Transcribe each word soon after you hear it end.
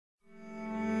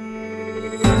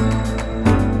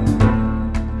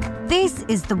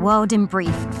is The World in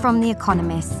Brief from The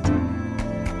Economist.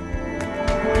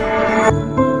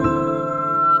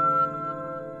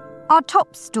 Our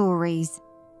top stories.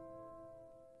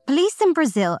 Police in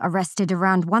Brazil arrested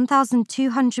around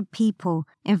 1,200 people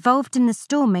involved in the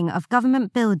storming of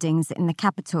government buildings in the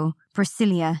capital,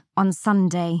 Brasília, on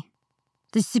Sunday.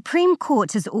 The Supreme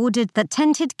Court has ordered that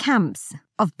tented camps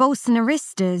of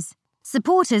Bolsonaristas,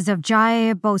 supporters of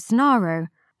Jair Bolsonaro,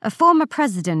 a former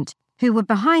president who were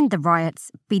behind the riots,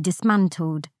 be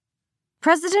dismantled.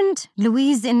 President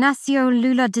Luiz Inácio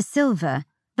Lula da Silva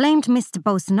blamed Mr.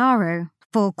 Bolsonaro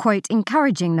for, quote,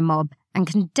 encouraging the mob and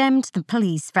condemned the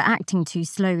police for acting too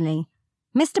slowly.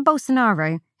 Mr.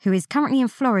 Bolsonaro, who is currently in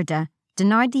Florida,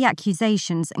 denied the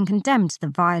accusations and condemned the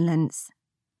violence.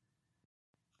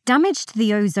 Damage to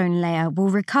the ozone layer will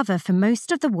recover for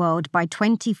most of the world by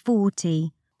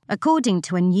 2040, according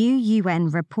to a new UN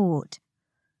report.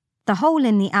 The hole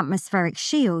in the atmospheric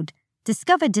shield,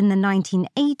 discovered in the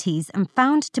 1980s and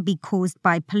found to be caused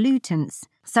by pollutants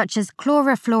such as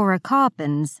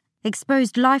chlorofluorocarbons,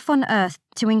 exposed life on Earth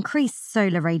to increased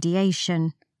solar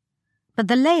radiation. But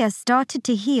the layer started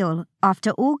to heal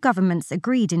after all governments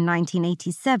agreed in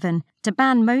 1987 to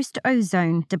ban most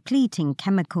ozone-depleting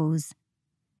chemicals.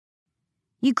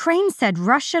 Ukraine said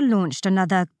Russia launched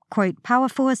another, quote,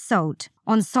 powerful assault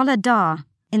on Soledar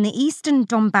in the eastern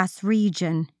Donbass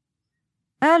region.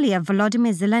 Earlier,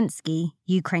 Volodymyr Zelensky,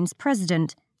 Ukraine's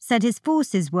president, said his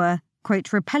forces were,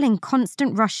 quote, repelling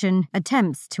constant Russian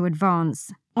attempts to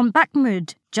advance. On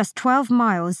Bakhmut, just 12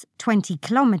 miles, 20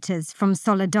 kilometers from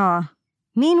Soledar.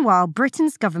 Meanwhile,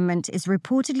 Britain's government is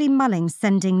reportedly mulling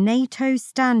sending NATO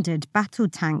standard battle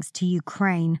tanks to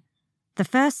Ukraine, the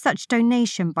first such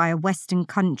donation by a Western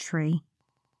country.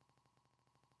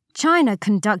 China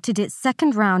conducted its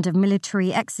second round of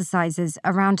military exercises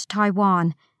around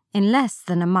Taiwan in less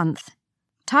than a month.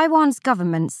 Taiwan's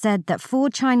government said that 4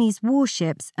 Chinese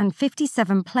warships and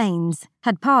 57 planes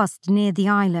had passed near the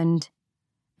island.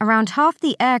 Around half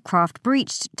the aircraft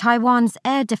breached Taiwan's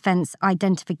air defense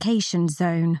identification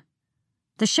zone.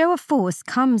 The show of force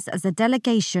comes as a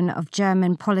delegation of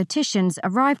German politicians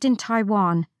arrived in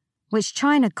Taiwan, which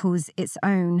China calls its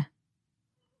own.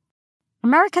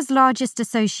 America's largest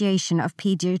association of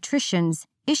pediatricians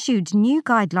issued new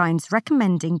guidelines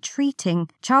recommending treating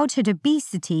childhood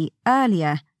obesity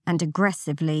earlier and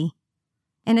aggressively.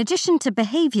 In addition to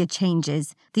behavior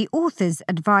changes, the authors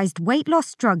advised weight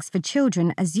loss drugs for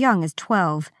children as young as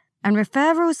 12 and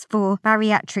referrals for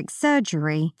bariatric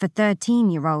surgery for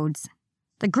 13-year-olds.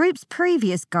 The group's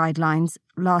previous guidelines,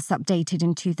 last updated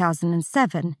in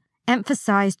 2007,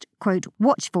 emphasized, quote,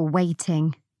 watchful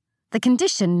waiting. The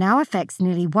condition now affects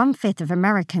nearly 1/5 of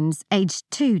Americans aged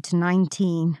 2 to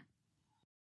 19.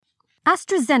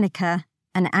 AstraZeneca,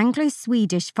 an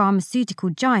Anglo-Swedish pharmaceutical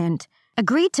giant,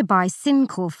 agreed to buy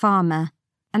Syncor Pharma,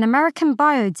 an American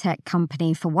biotech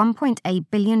company, for $1.8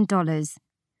 billion.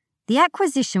 The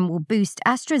acquisition will boost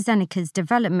AstraZeneca's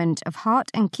development of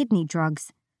heart and kidney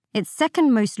drugs, its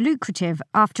second most lucrative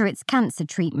after its cancer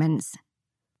treatments.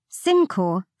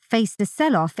 Syncor faced a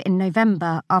sell-off in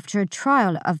November after a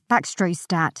trial of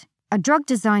baxdrostat, a drug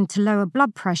designed to lower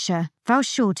blood pressure, fell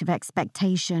short of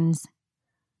expectations.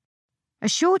 A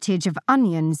shortage of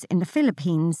onions in the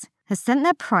Philippines has sent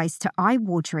their price to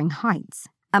eye-watering heights,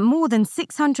 at more than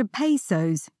 600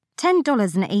 pesos,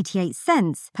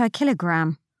 $10.88 per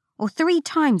kilogram, or 3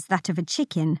 times that of a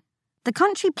chicken. The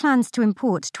country plans to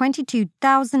import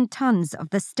 22,000 tons of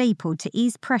the staple to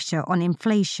ease pressure on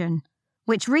inflation,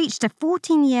 which reached a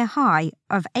 14-year high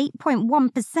of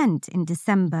 8.1% in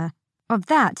December. Of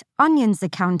that, onions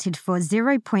accounted for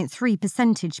 0.3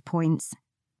 percentage points.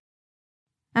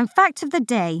 And fact of the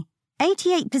day,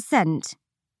 88%,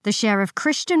 the share of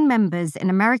Christian members in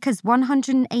America's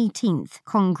 118th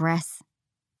Congress.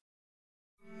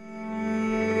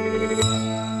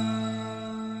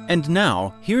 And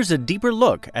now, here's a deeper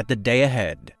look at the day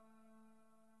ahead.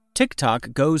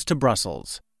 TikTok goes to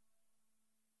Brussels.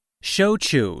 Shou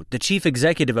Chu, the chief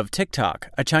executive of TikTok,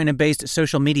 a China-based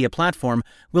social media platform,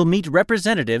 will meet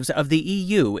representatives of the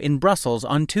EU in Brussels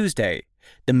on Tuesday.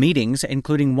 The meetings,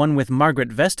 including one with Margaret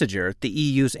Vestager, the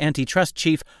EU's antitrust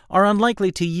chief, are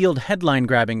unlikely to yield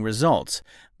headline-grabbing results,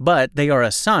 but they are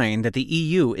a sign that the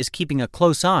EU is keeping a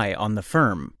close eye on the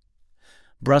firm.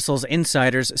 Brussels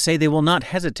insiders say they will not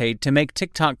hesitate to make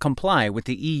TikTok comply with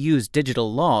the EU's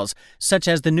digital laws, such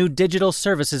as the new Digital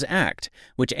Services Act,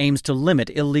 which aims to limit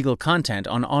illegal content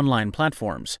on online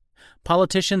platforms.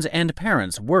 Politicians and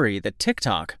parents worry that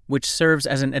TikTok, which serves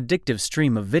as an addictive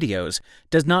stream of videos,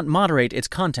 does not moderate its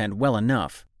content well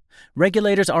enough.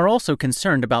 Regulators are also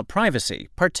concerned about privacy,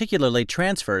 particularly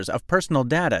transfers of personal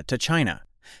data to China.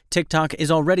 TikTok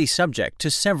is already subject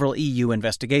to several EU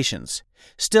investigations.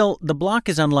 Still, the bloc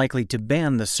is unlikely to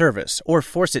ban the service or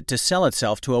force it to sell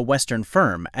itself to a Western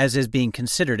firm, as is being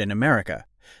considered in America.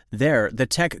 There, the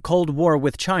tech Cold War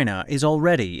with China is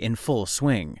already in full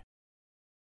swing.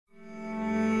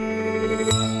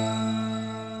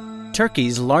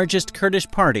 Turkey's largest Kurdish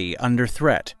party under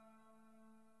threat.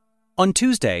 On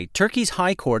Tuesday, Turkey's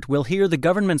High Court will hear the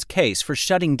government's case for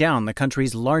shutting down the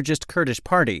country's largest Kurdish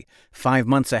party, 5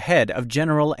 months ahead of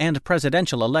general and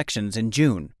presidential elections in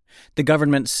June. The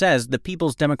government says the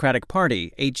People's Democratic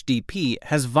Party, HDP,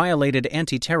 has violated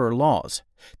anti-terror laws.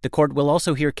 The court will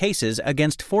also hear cases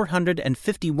against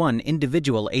 451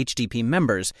 individual HDP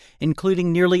members,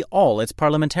 including nearly all its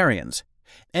parliamentarians.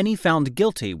 Any found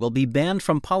guilty will be banned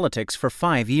from politics for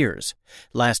 5 years.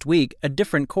 Last week, a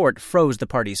different court froze the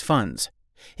party's funds.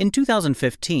 In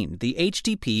 2015, the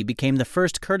HDP became the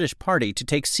first Kurdish party to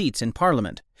take seats in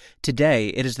parliament. Today,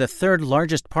 it is the third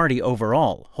largest party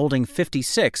overall, holding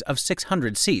 56 of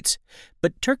 600 seats.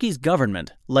 But Turkey's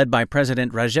government, led by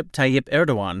President Recep Tayyip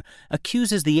Erdogan,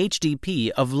 accuses the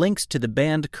HDP of links to the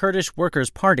banned Kurdish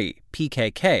Workers' Party,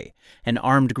 PKK, an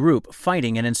armed group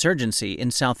fighting an insurgency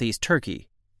in southeast Turkey.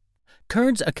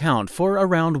 Kurds account for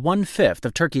around 1/5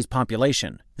 of Turkey's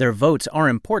population. Their votes are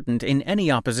important in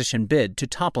any opposition bid to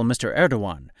topple Mr.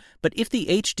 Erdogan. But if the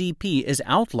HDP is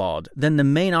outlawed, then the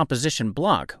main opposition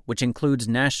bloc, which includes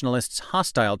nationalists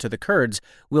hostile to the Kurds,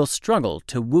 will struggle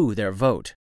to woo their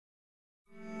vote.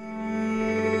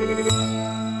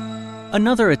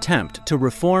 Another attempt to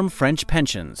reform French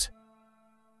pensions.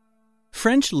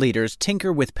 French leaders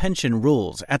tinker with pension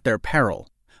rules at their peril.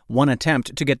 One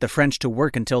attempt to get the French to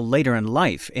work until later in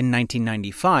life in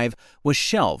 1995 was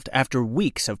shelved after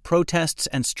weeks of protests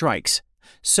and strikes.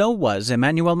 So was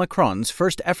Emmanuel Macron's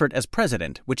first effort as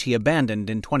president, which he abandoned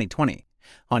in 2020.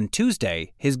 On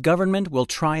Tuesday, his government will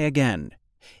try again.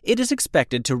 It is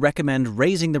expected to recommend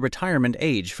raising the retirement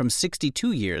age from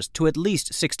 62 years to at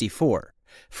least 64.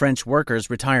 French workers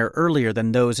retire earlier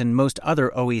than those in most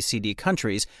other OECD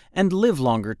countries and live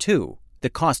longer too. The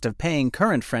cost of paying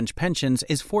current French pensions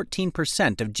is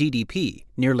 14% of GDP,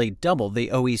 nearly double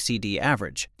the OECD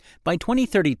average. By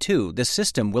 2032, the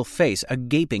system will face a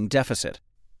gaping deficit.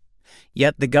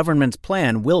 Yet the government's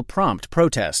plan will prompt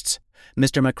protests.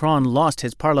 Mr. Macron lost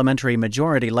his parliamentary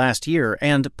majority last year,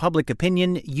 and public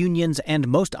opinion, unions, and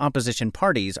most opposition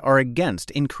parties are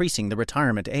against increasing the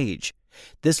retirement age.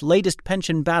 This latest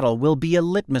pension battle will be a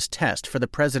litmus test for the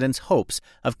president's hopes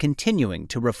of continuing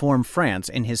to reform France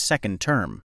in his second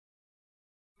term.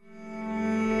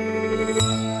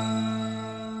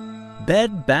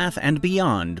 Bed Bath &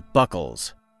 Beyond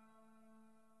buckles.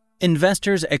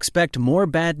 Investors expect more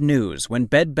bad news when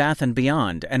Bed Bath &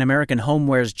 Beyond, an American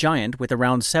homewares giant with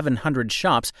around 700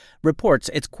 shops, reports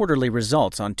its quarterly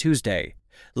results on Tuesday.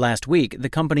 Last week, the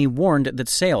company warned that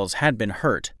sales had been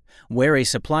hurt. Wary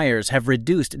suppliers have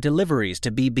reduced deliveries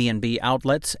to BB&B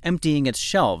outlets, emptying its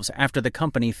shelves after the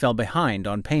company fell behind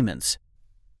on payments.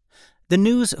 The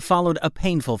news followed a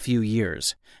painful few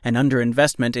years. An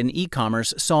underinvestment in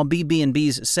e-commerce saw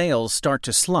BB&B's sales start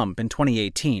to slump in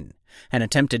 2018. An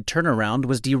attempted turnaround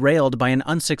was derailed by an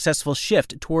unsuccessful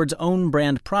shift towards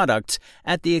own-brand products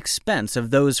at the expense of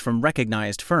those from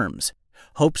recognized firms.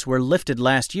 Hopes were lifted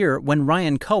last year when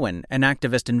Ryan Cohen, an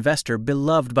activist investor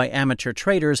beloved by amateur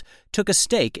traders, took a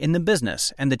stake in the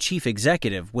business and the chief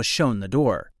executive was shown the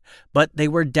door. But they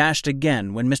were dashed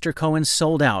again when Mr. Cohen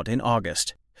sold out in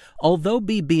August. Although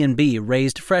BB&B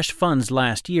raised fresh funds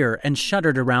last year and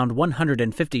shuttered around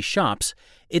 150 shops,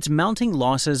 its mounting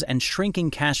losses and shrinking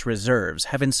cash reserves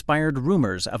have inspired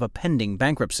rumors of a pending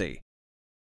bankruptcy.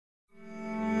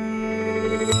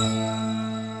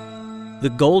 The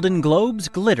Golden Globes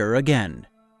glitter again.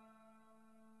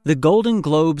 The Golden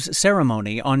Globes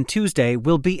ceremony on Tuesday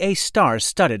will be a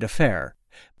star-studded affair.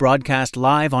 Broadcast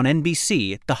live on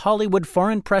NBC, the Hollywood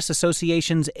Foreign Press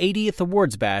Association's 80th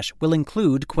Awards Bash will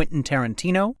include Quentin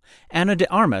Tarantino, Ana de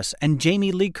Armas, and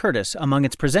Jamie Lee Curtis among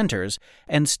its presenters,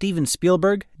 and Steven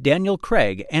Spielberg, Daniel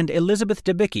Craig, and Elizabeth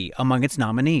Debicki among its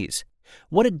nominees.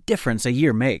 What a difference a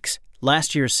year makes!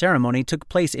 Last year's ceremony took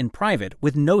place in private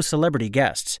with no celebrity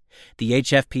guests. The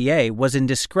HFPA was in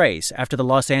disgrace after the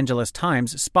Los Angeles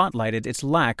Times spotlighted its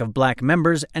lack of black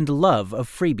members and love of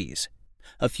freebies.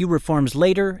 A few reforms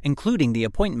later, including the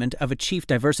appointment of a chief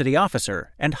diversity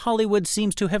officer, and Hollywood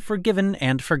seems to have forgiven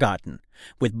and forgotten.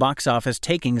 With box office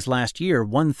takings last year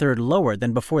 1/3 lower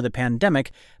than before the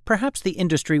pandemic, perhaps the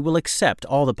industry will accept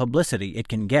all the publicity it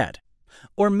can get.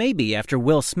 Or maybe after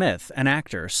Will Smith, an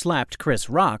actor, slapped Chris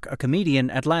Rock, a comedian,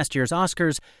 at last year's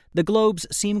Oscars, the Globes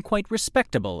seem quite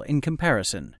respectable in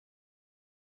comparison.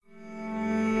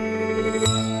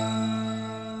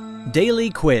 Daily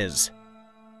Quiz.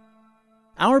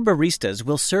 Our baristas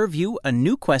will serve you a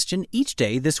new question each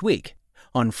day this week.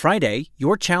 On Friday,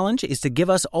 your challenge is to give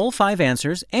us all 5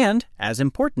 answers and, as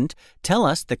important, tell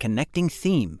us the connecting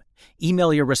theme.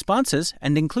 Email your responses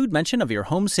and include mention of your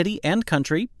home city and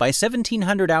country by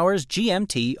 1700 hours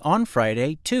GMT on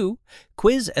Friday to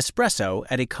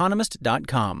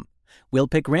quizespresso@economist.com. We'll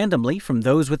pick randomly from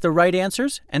those with the right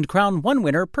answers and crown one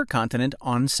winner per continent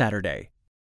on Saturday.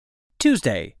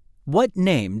 Tuesday. What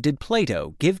name did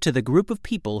Plato give to the group of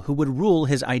people who would rule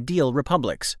his ideal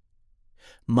republics?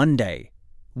 Monday.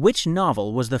 Which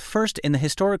novel was the first in the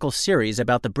historical series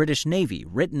about the British Navy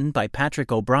written by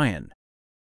Patrick O'Brian?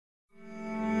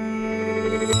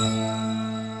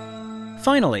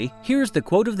 Finally, here's the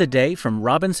quote of the day from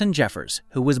Robinson Jeffers,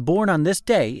 who was born on this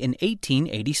day in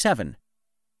 1887.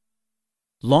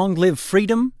 Long live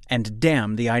freedom and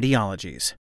damn the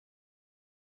ideologies.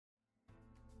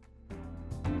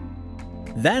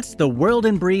 That's The World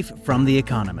in Brief from The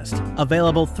Economist,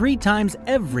 available 3 times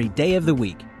every day of the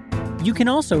week. You can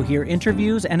also hear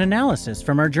interviews and analysis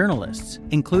from our journalists,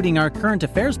 including our current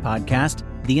affairs podcast,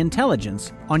 The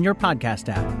Intelligence, on your podcast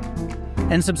app.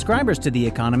 And subscribers to The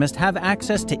Economist have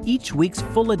access to each week's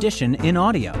full edition in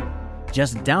audio.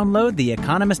 Just download the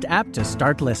Economist app to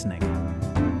start listening.